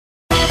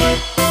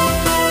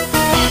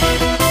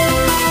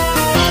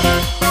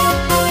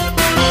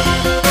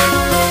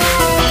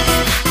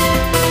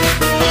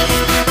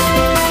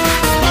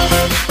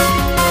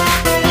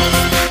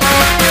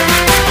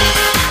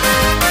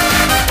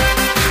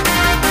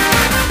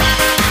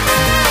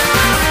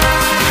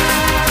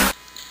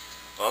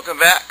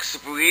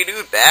Spooky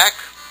Dude back,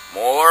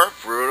 more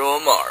Brutal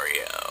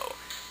Mario.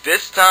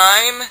 This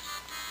time,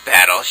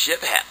 Battleship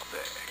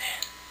Halberd.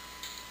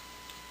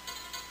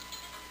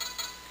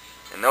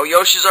 And no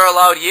Yoshis are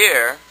allowed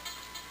here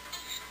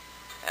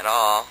at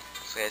all.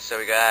 Okay, so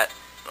we got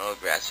a little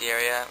grassy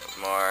area with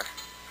more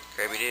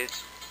Kirby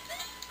dudes.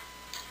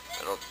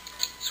 Little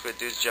squid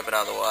dudes jumping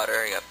out of the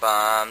water. You got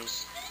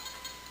bombs.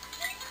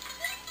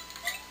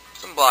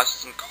 Some blocks,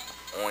 some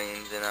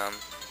coins in them.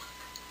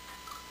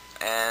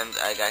 And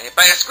I got hit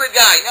by a squid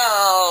guy!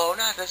 No,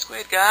 not the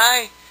squid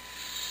guy!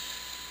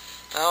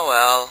 Oh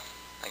well,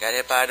 I got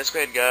hit by the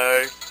squid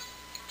guy.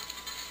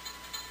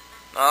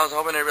 I was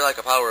hoping there'd be like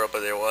a power up,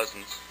 but there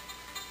wasn't.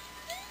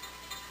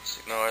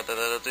 Just ignore the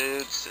little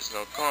dudes. There's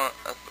no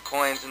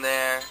coins in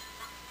there.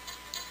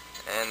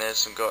 And there's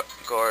some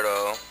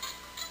Gordo.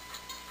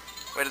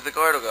 Where did the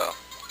Gordo go?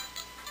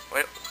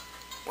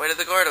 Where did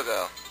the Gordo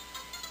go?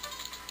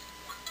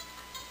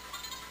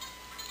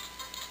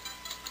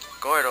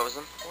 Gordo is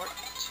important.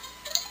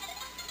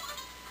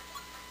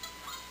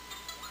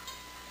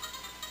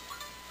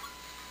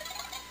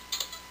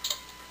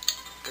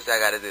 Cause I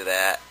gotta do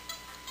that.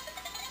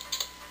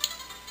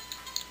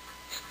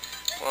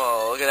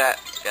 Whoa, look at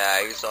that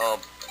guy. He's all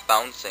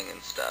bouncing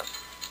and stuff.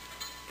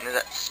 And there's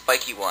that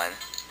spiky one.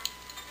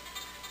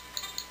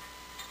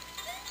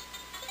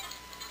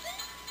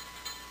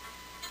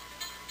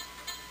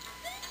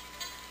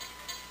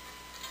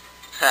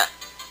 Ha!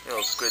 You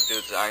little squid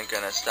dudes aren't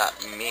gonna stop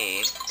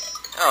me.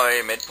 Oh, are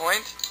you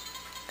midpoint?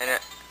 And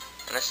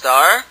a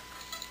star?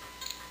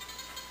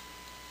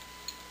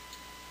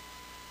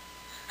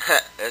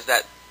 There's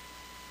that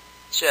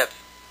chip.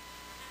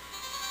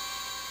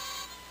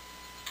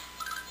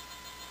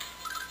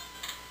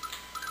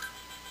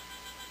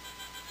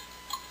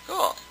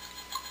 Cool.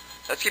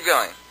 Let's keep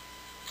going.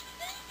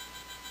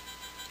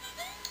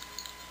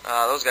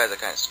 Those guys are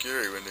kind of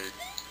scary when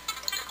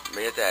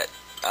they get that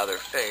out of their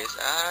face.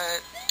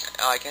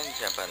 Oh, I can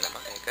jump on them.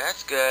 Okay,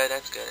 that's good.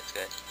 That's good. That's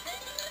good.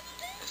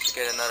 Let's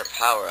get another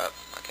power up.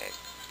 Okay,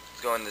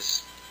 let's go in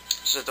this.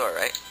 It's a door,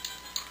 right?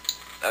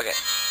 Okay.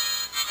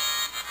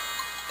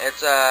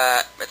 It's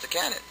a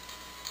cannon.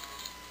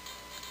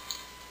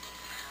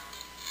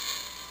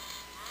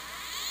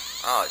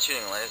 Oh, it's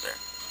shooting a laser.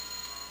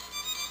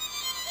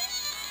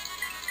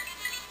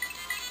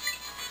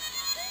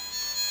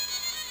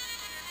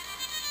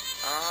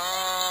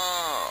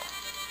 Oh.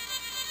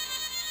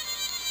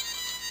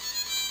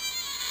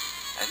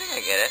 I think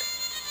I get it.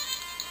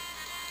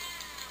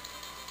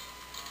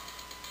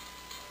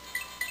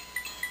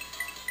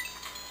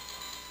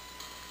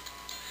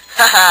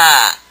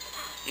 Haha!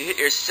 You hit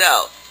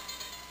yourself.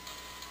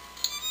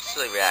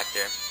 Silly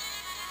reactor.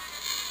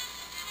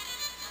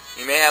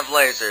 You may have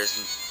lasers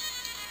and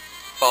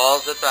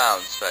balls that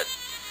bounce, but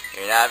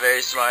you're not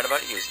very smart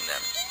about using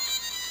them.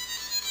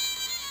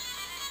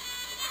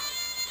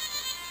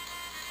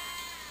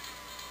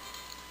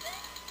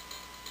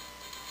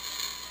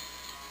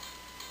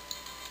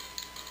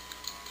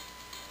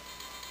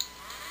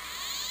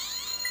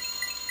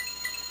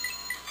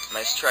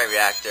 Nice try,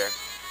 reactor.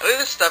 I believe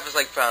this stuff is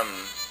like from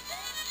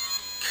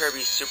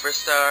Kirby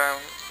Superstar,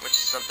 which is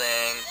something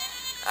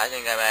I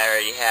think I might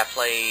already have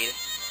played.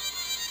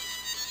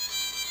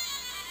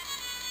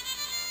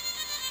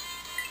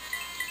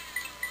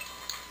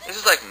 This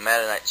is like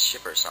Meta Knight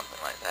Ship or something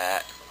like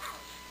that.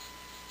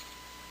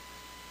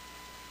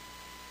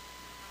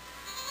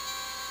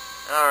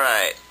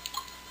 Alright.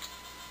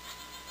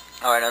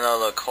 Alright, another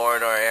little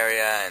corridor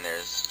area, and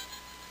there's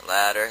a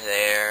ladder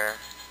there.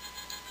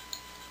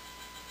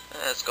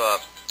 Let's go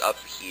up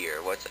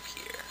here. What's up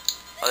here?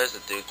 Oh, there's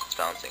a dude that's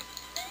bouncing.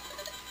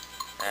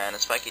 And a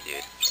spiky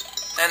dude.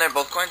 And they're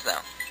both coins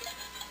now.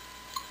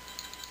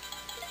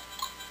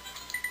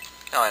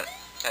 Oh, I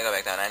gotta go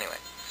back down anyway.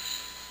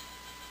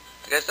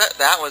 I guess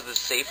that was the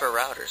safer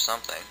route or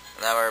something.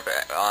 And now we're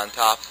back on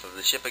top of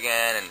the ship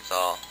again, and it's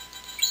all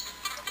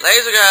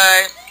laser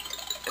guy.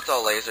 It's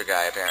all laser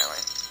guy apparently.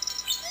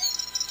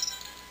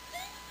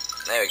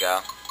 There we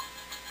go.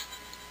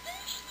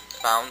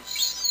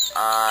 Bounce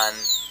on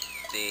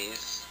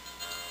these.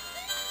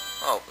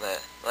 Oh, the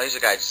laser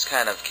guy just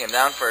kind of came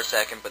down for a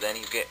second, but then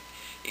he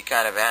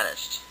kind of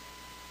vanished.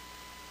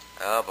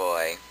 Oh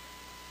boy.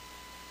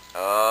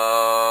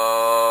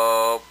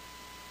 Oh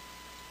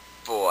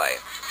boy.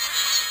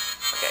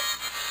 Okay.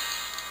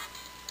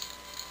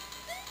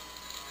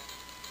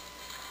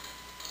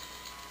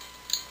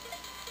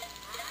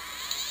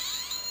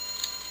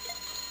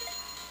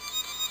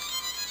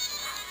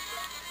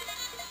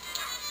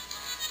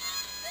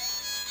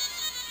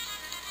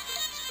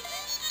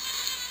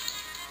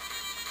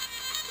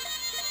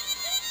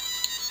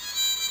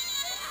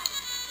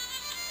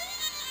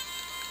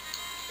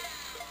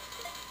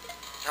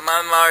 Come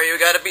on, Mario, you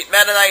gotta beat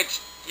Meta Knight!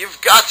 You've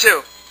got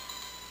to!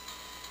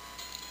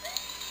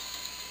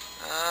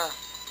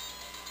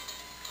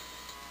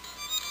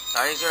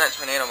 He's doing that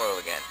tornado move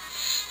again.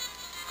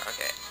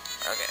 Okay,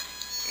 okay.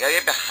 You gotta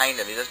get behind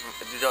him. He doesn't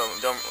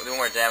do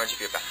more damage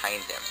if you're behind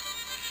him.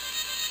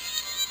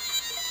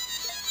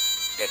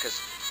 Okay,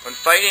 because When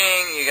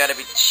fighting, you gotta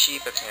be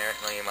cheap,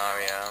 apparently,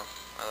 Mario.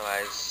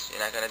 Otherwise, you're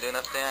not gonna do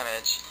enough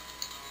damage.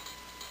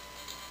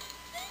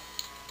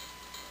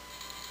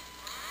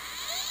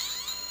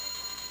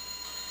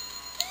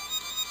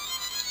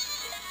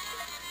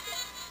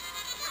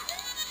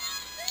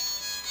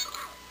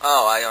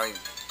 Oh,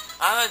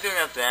 I'm not doing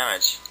enough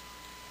damage.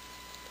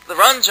 The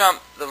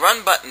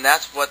run button,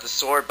 that's what the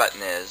sword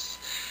button is.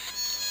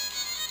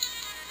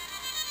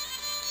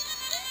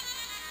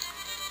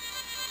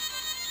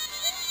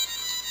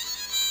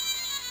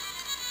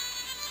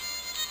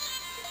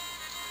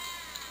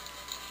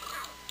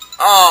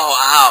 Oh,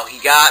 ow, he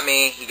got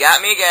me. He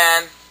got me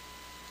again.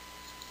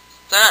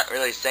 It's not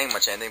really saying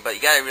much anything, but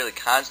you gotta really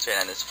concentrate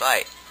on this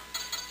fight.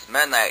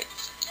 Meta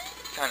Knight's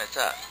kinda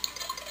tough.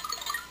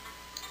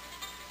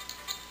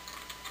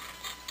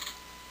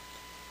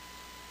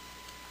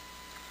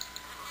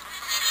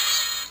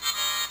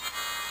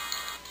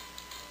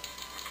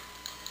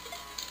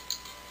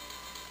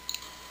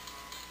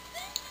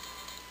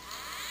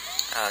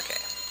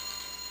 Okay.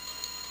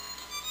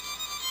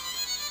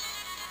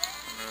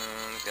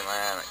 You can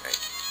land like right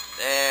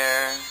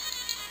there.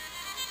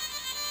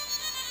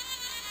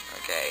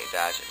 Okay,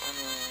 dodge it.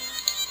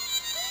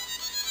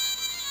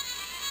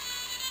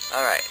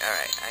 Alright. I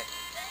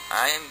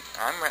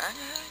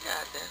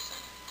got this.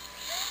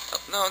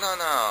 Oh, no.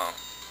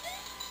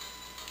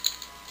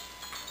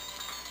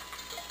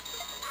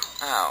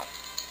 Ow.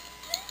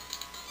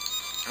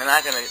 I'm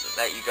not gonna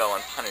let you go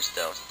unpunished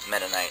though,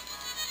 Meta Knight.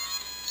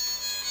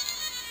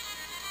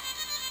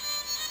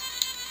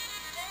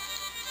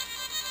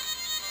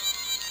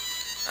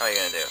 What are you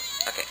gonna do?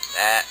 Okay,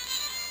 that.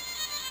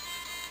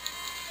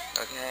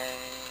 Okay.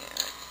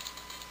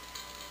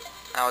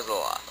 That was a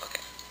little off.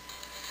 Okay.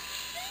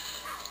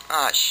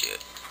 Ah, shoot.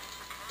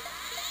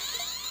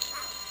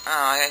 Oh,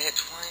 I got hit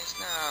twice?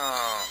 No.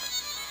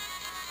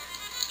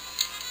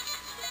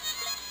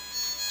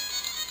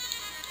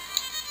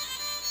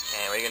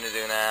 Okay, what are you gonna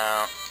do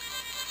now?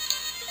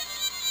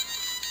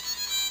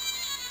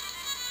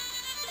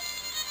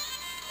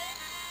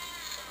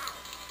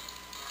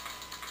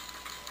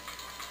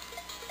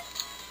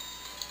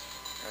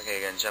 Okay,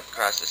 you're gonna jump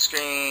across the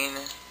screen.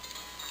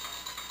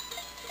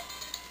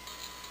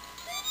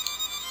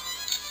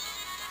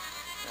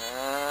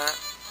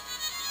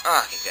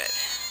 Okay, good.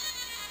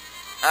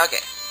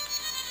 Okay.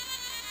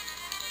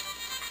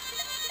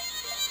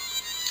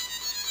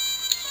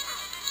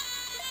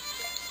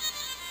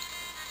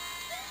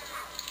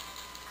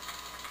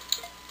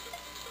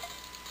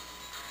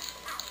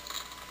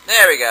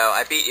 There we go.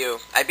 I beat you.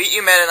 I beat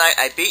you, Meta Knight.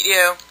 I beat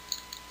you.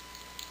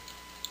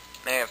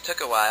 May have took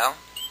a while.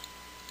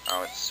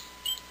 Oh, it's...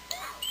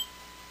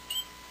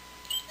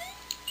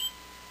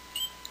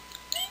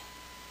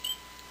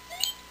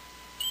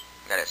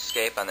 Gotta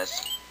escape on this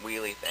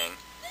wheelie thing.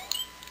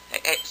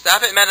 Hey,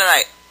 stop it, Meta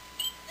Knight!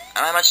 I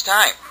don't have much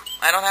time.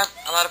 I don't have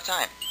a lot of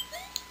time.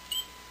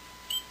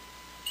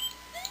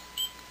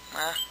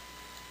 That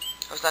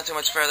was not too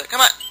much further.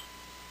 Come on!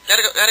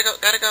 Gotta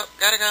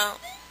go.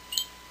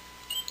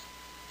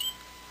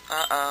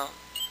 Uh-oh.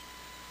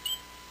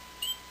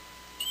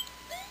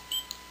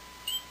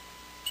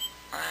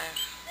 5.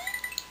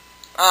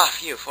 Ah,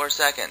 phew, 4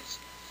 seconds.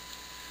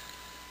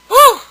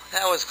 Whew!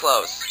 That was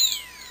close.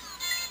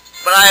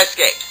 But I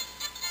escaped.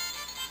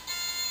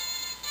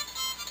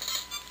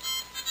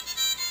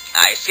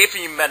 I escaped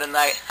from you, Meta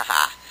Knight.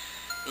 Haha.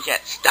 You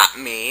can't stop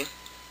me.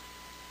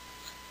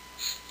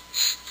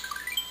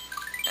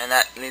 And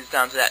that leads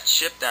down to that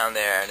ship down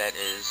there. That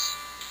is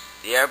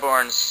the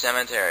Airborne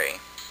Cemetery.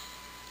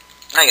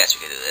 I guess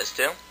we could do this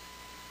too.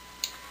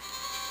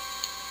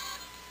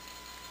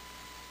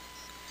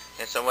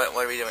 Okay, so what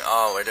are we doing?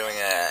 Oh, we're doing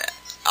a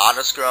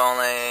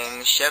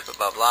auto-scrolling ship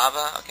above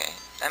lava. Okay,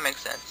 that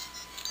makes sense.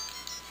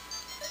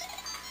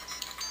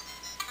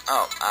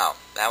 Oh, ow.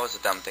 That was a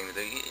dumb thing to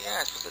do. Yeah,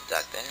 I'm supposed to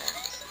duck there.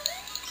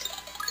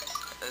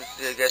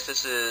 I guess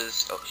this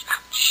is... Oh,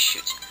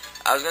 shoot.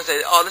 I was going to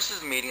say, oh, this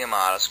is medium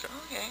auto-scroll.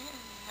 Okay,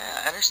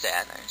 yeah, I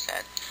understand.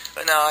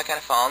 But no, I kind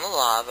of fall in the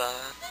lava.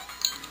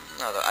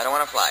 No, I don't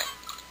want to fly.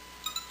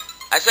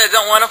 I said I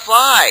don't want to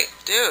fly!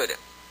 Dude.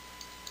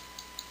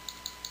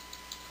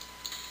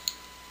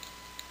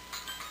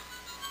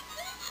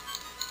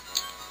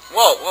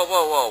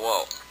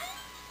 Whoa.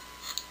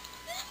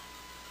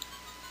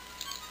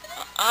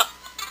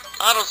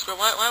 Auto-scroll,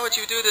 why would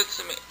you do this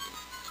to me?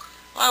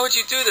 Why would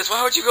you do this?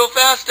 Why would you go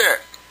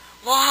faster?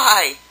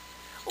 Why?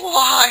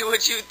 Why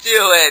would you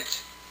do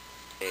it?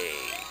 8.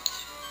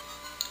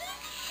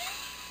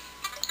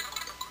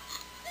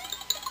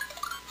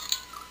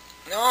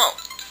 No.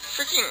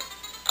 Freaking...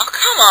 Oh,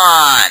 come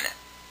on!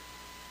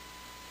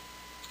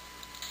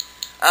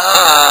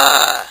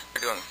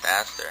 We're doing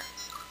faster.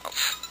 Oh,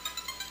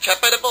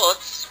 trapped by the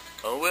bullets.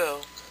 Oh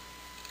well.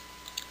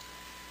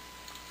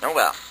 Oh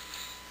well.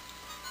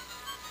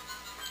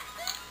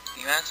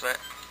 That's what.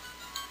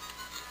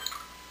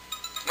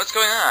 What's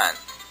going on?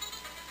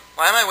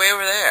 Why am I way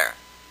over there?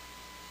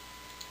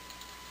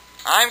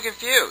 I'm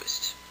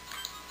confused.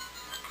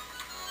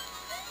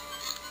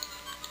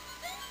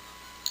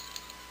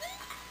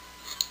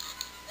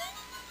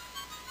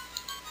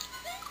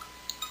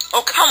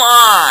 Oh, come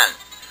on!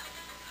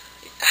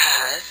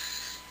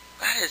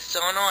 That is so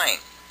annoying.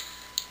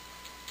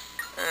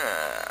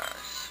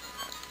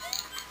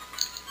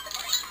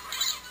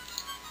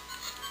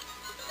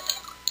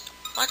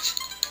 What?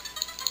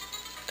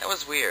 That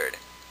was weird.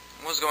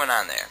 What was going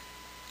on there?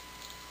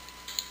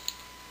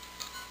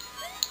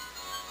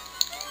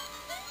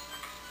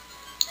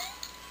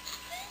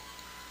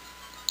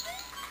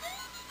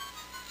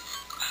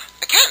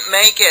 I can't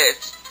make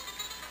it!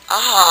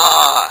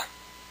 Ah!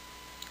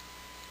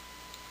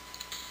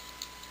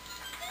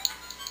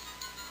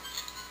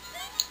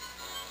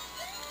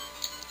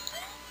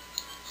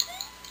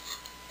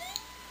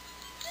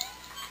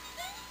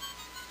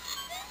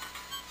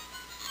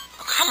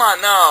 Oh, come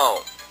on,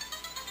 no!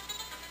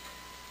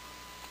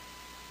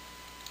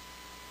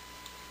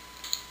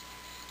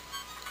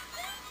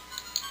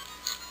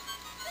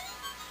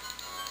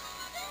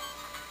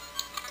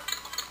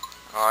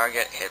 Or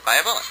get hit by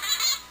a bullet.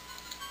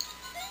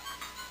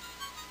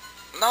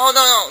 No,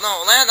 no, no,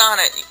 no, land on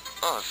it!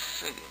 Oh,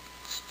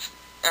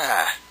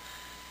 ah.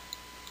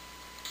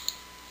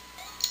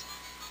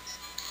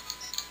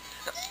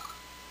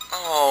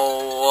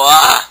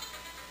 Oh,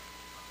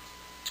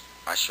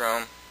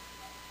 mushroom.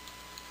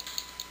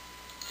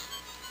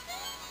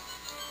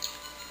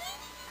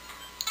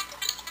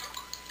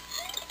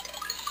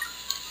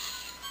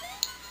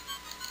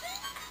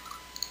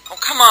 Oh,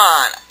 come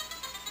on!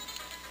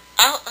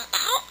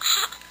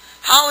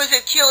 How is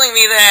it killing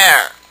me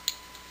there?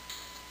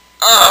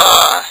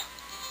 Ugh!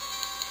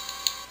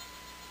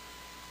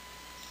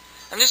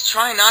 I'm just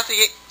trying not to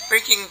get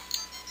freaking...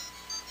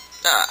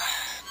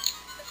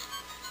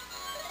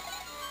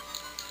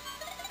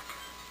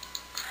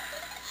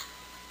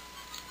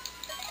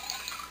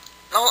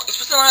 No, you're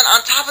supposed to land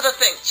on top of the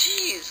thing.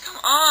 Jeez, come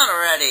on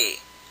already.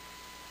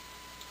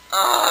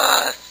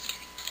 Ugh, it's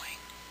getting annoying.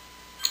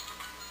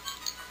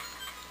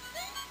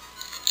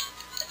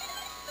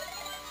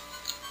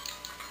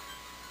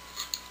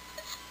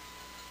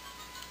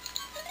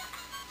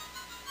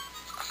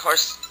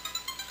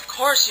 Of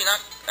course, you're not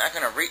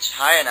gonna reach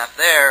high enough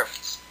there.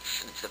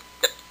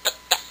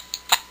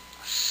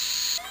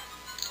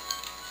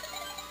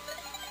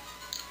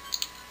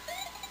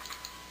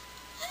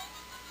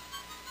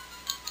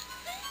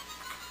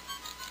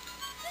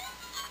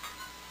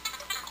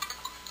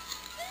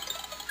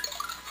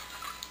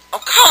 Oh,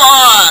 come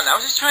on! I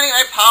was just trying to get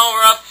my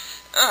power up.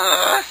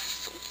 Ugh,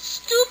 so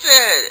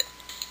stupid.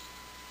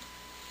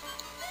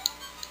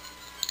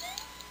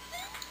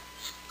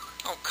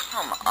 Oh,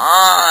 come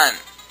on.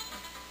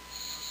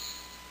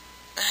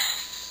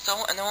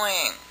 So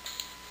annoying.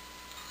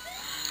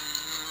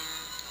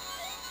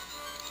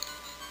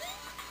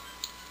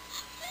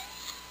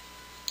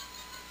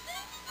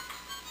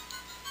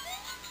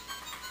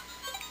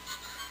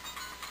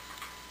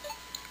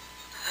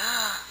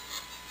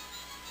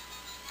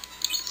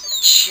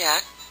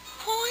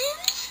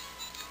 Checkpoint?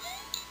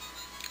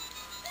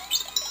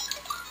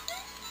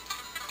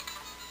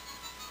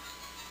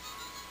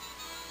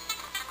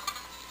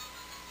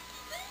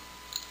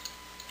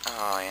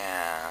 Oh,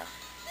 yeah.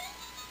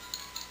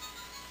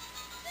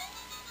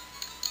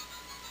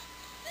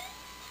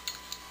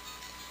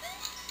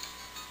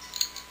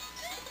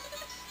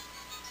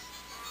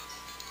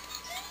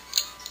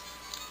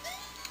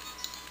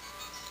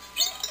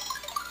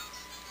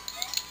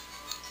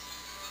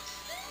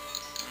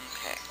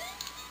 Okay.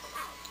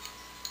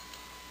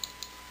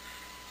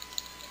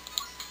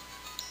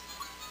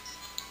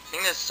 I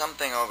think there's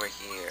something over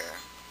here.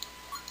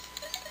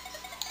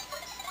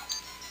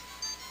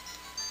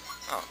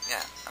 Oh,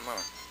 yeah, I'm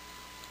moving.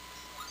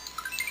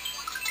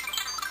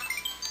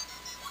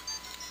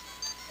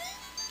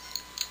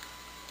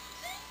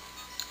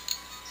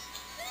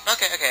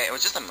 Okay, it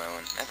was just a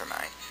moon. Never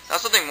mind. That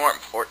was something more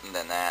important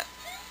than that.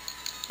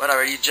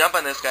 Whatever, you jump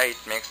on this guy,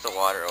 he makes the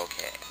water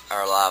okay.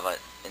 Or lava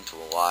into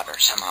a water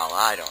somehow,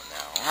 I don't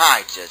know.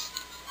 I just...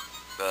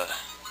 Ugh.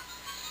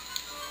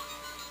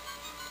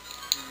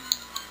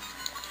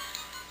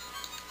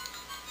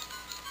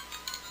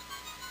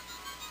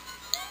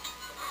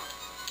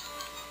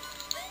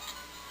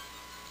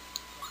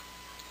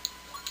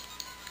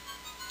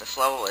 This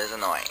level is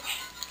annoying.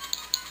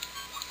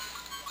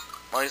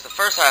 Well, at least the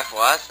first half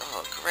was.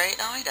 Oh, great,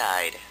 now I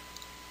died.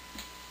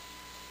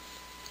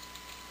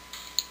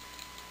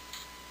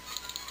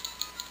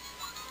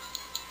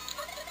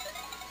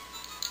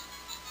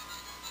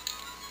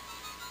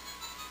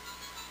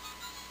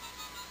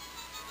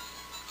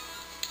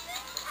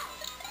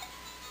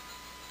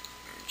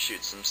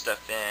 Shoot some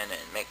stuff in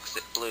and makes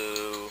it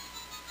blue.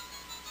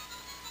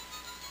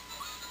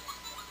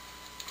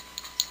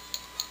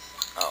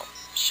 Oh,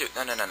 shoot,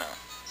 no.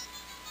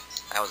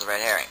 That was a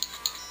red herring.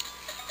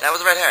 That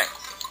was a red herring.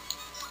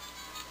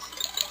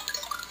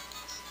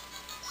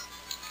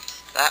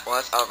 That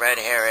was a red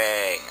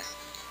herring.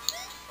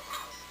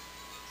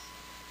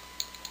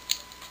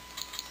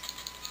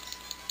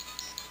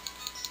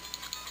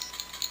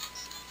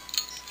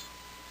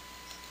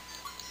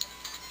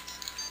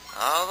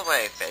 All the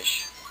way,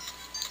 fish.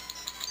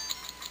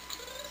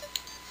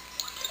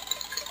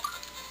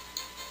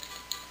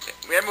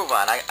 We gotta move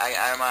on.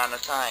 I'm on the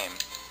time.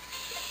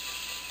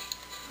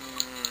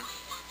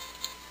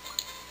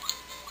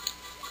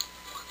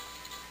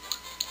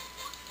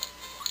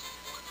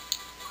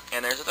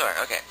 And there's a door.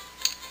 Okay.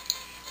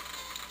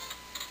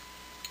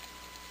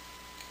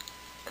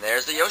 And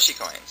there's the Yoshi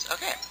coins.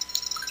 Okay.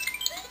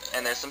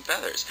 And there's some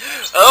feathers.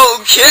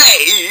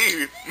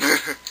 Okay!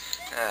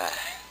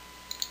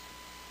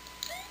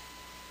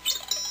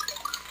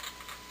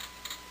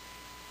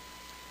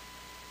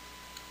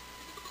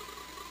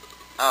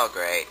 Oh,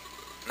 great.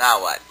 Now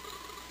what?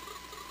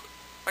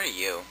 What are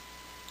you?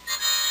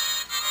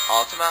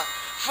 Ultima?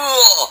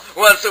 Fool!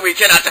 Once a week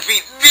cannot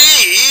defeat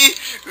me!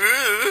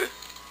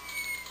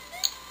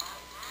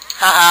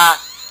 Haha!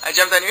 I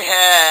jumped on your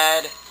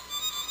head!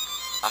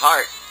 A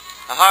heart.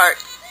 A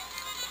heart!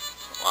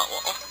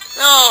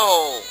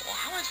 No!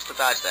 How am I supposed to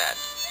dodge that?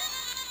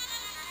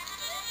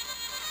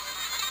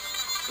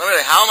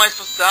 Literally, how am I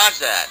supposed to dodge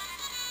that?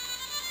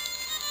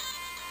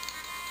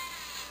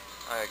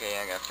 Okay,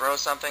 I'm gonna throw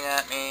something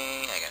at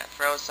me. I'm gonna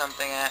throw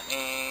something at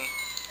me.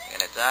 I'm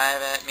gonna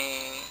dive at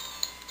me.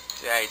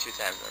 Two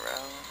times in a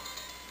row.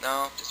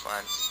 No, just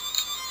once.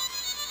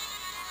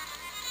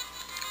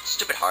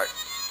 Stupid heart.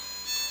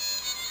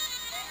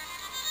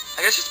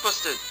 I guess you're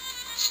supposed to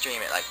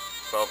stream it, like,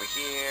 go over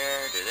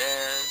here, do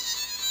this.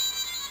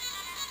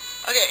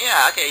 Okay,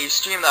 yeah, okay, you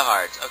stream the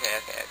hearts.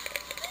 Okay.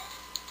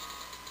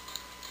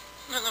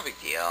 No big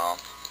deal.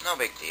 No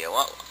big deal.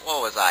 What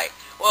was I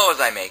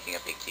making a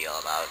big deal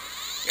about?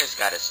 You just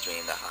gotta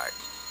stream the heart.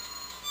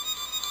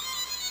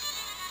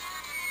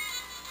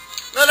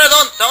 No,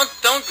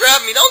 don't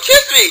grab me. Don't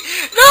kiss me.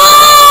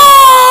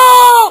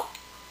 No!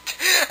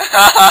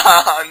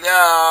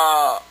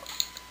 No!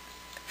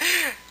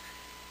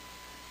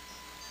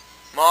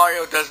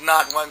 Mario does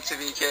not want to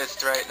be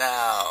kissed right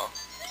now.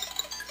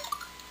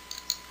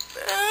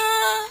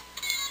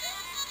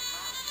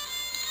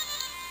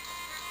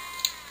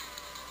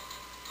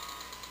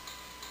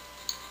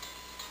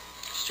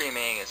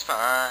 Streaming is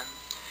fun.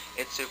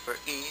 It's super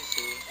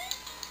easy.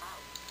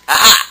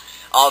 Aha!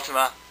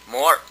 Ultima.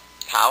 More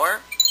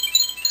power?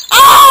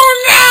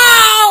 Oh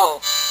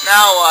no!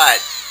 Now what?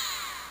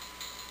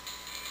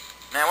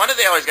 Man, why do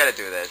they always gotta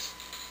do this?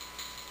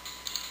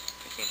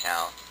 Freaking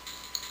hell.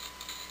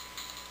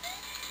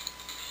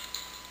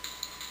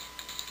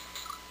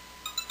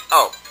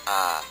 Oh,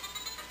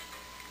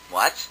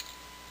 what?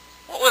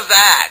 What was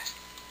that?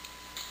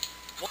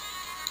 What?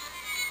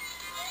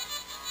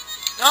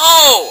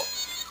 No!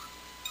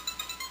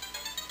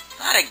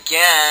 Not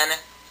again.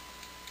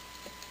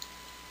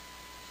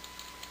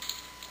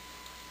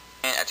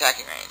 And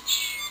attacking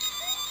range.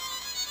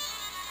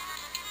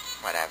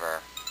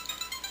 Whatever.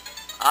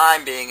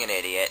 I'm being an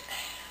idiot.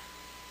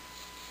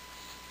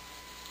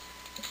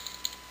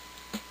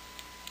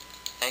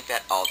 Take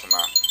that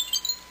Ultima.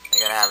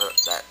 You're gonna have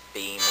that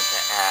beam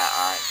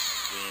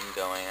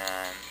going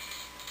on.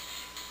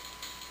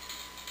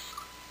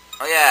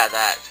 Oh yeah,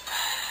 that.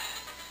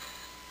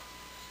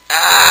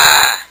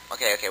 Ah!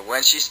 Okay.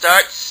 When she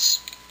starts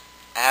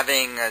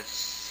having a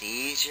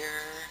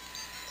seizure,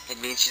 it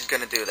means she's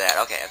gonna do that.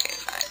 Okay,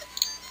 fine.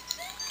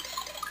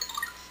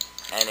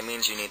 And it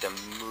means you need to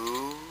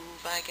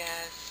move, I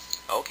guess.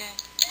 Okay.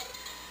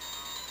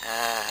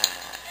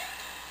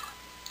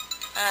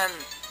 And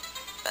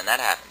then that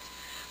happens.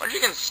 I wonder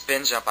if you can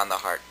spin jump on the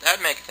heart. That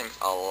would make things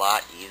a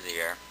lot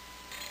easier.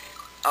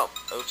 Oh,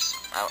 oops.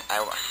 I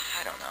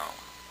don't know.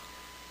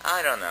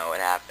 I don't know what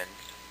happened.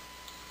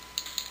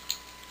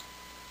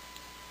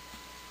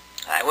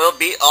 I will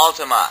beat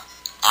Ultima.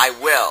 I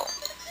will.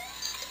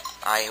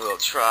 I will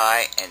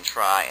try and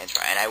try and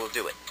try. And I will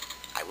do it.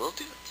 I will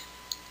do it.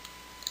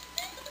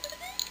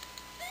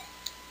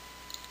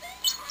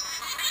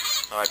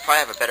 Oh, I'd probably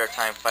have a better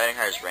time fighting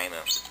her as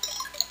Reimu.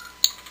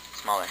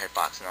 Smaller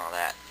hitbox and all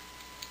that.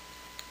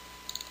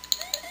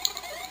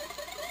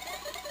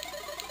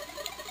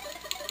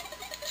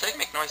 So they can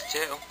make noise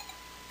too.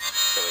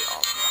 Silly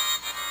Ultima.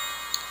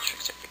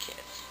 Tricks are for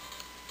kids.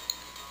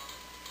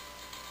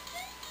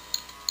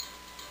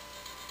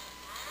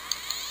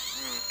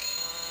 Okay.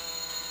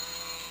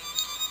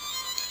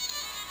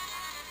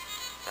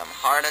 Some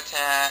heart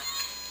attack.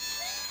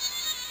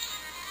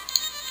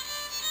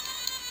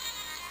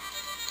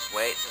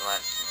 Wait till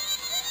that's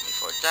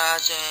before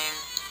dodging.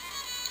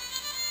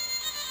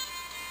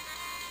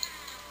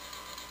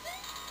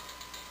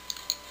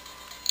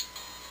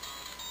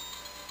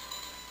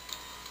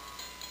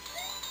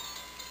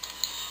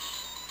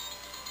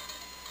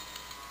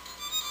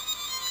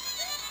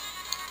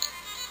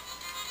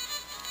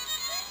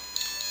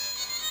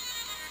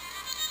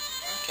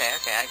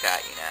 Okay, I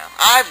got you now.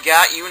 I've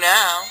got you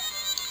now!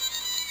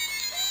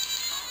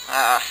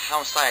 I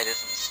almost thought I did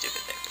something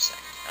stupid there for a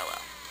second. Oh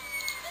well.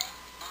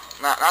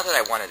 Not that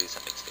I want to do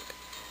something stupid.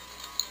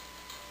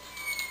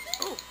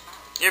 Ooh,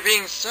 you're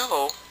being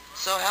so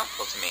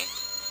helpful to me.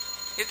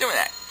 You're doing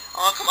that.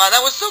 Oh, come on,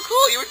 that was so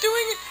cool. You were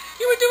doing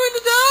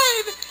the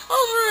dive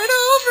over and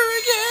over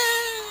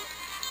again.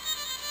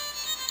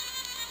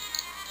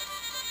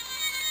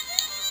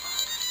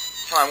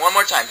 Come on, one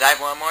more time. Dive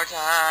one more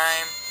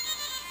time.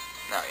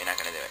 No, you're not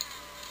gonna do it.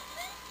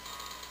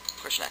 Of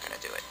course you're not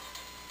gonna do it.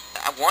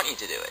 I want you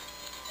to do it.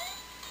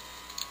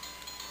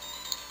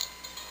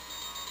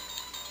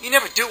 You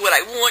never do what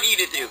I want you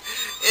to do.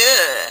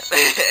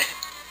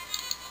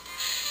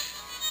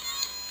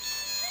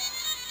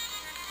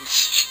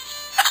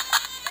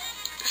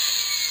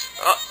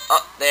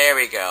 Oh, there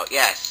we go.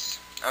 Yes.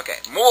 Okay.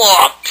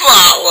 More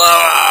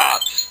power!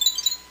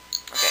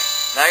 Okay.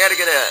 Now I gotta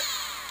get a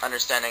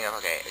understanding of,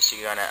 okay, is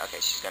she gonna, okay,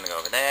 she's gonna go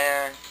over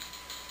there.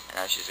 And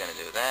now she's gonna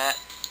do that.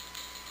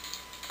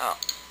 Oh.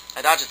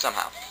 I dodged it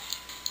somehow.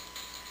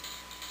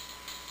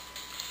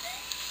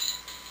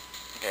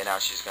 Okay, now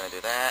she's gonna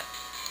do that.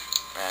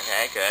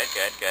 Okay, good,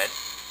 good, good.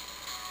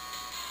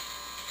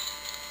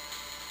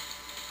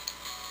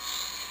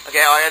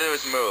 Okay, all I gotta do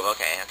is move.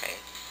 Okay, okay.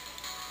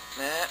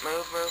 Move,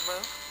 move,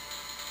 move.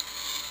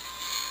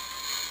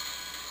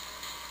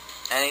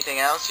 Anything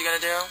else you gonna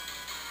do?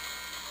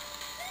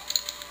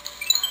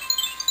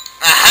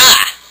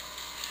 Aha!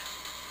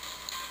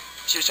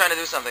 She was trying to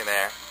do something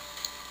there.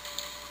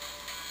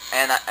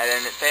 And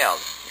then it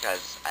failed,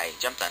 because I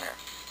jumped on her.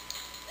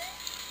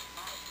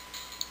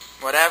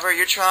 Whatever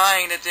you're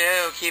trying to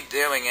do, keep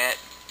doing it.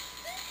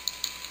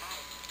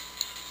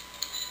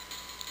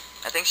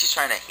 I think she's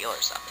trying to heal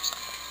herself or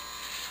something.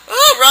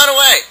 Oh, run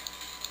away!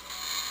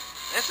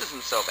 This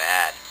isn't so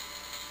bad.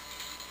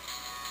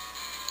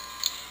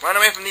 Run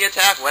away from the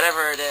attack,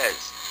 whatever it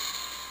is.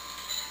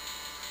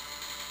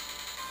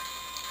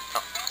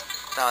 Oh,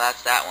 no,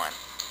 that's that one.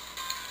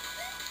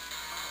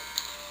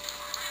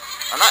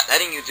 I'm not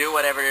letting you do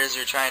whatever it is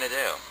you're trying to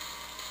do.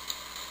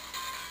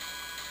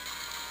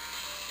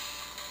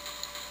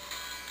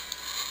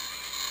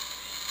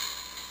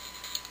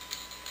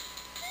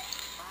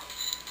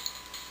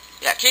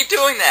 Yeah, keep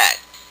doing that.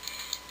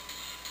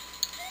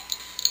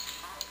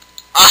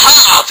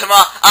 Aha,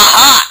 Ultima!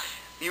 Aha!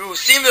 You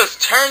seem to have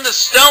turned the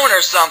stone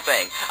or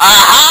something.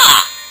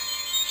 Aha!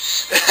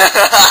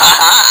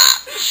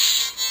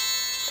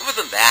 It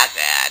wasn't that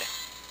bad.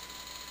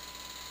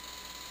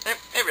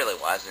 It really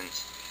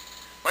wasn't.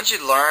 Once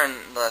you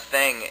learn the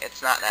thing,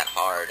 it's not that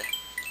hard.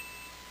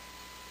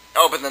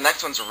 Oh, but the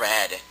next one's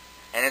red.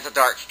 And it's a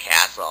dark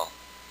castle.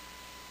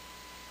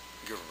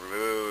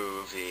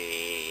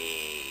 Groovy.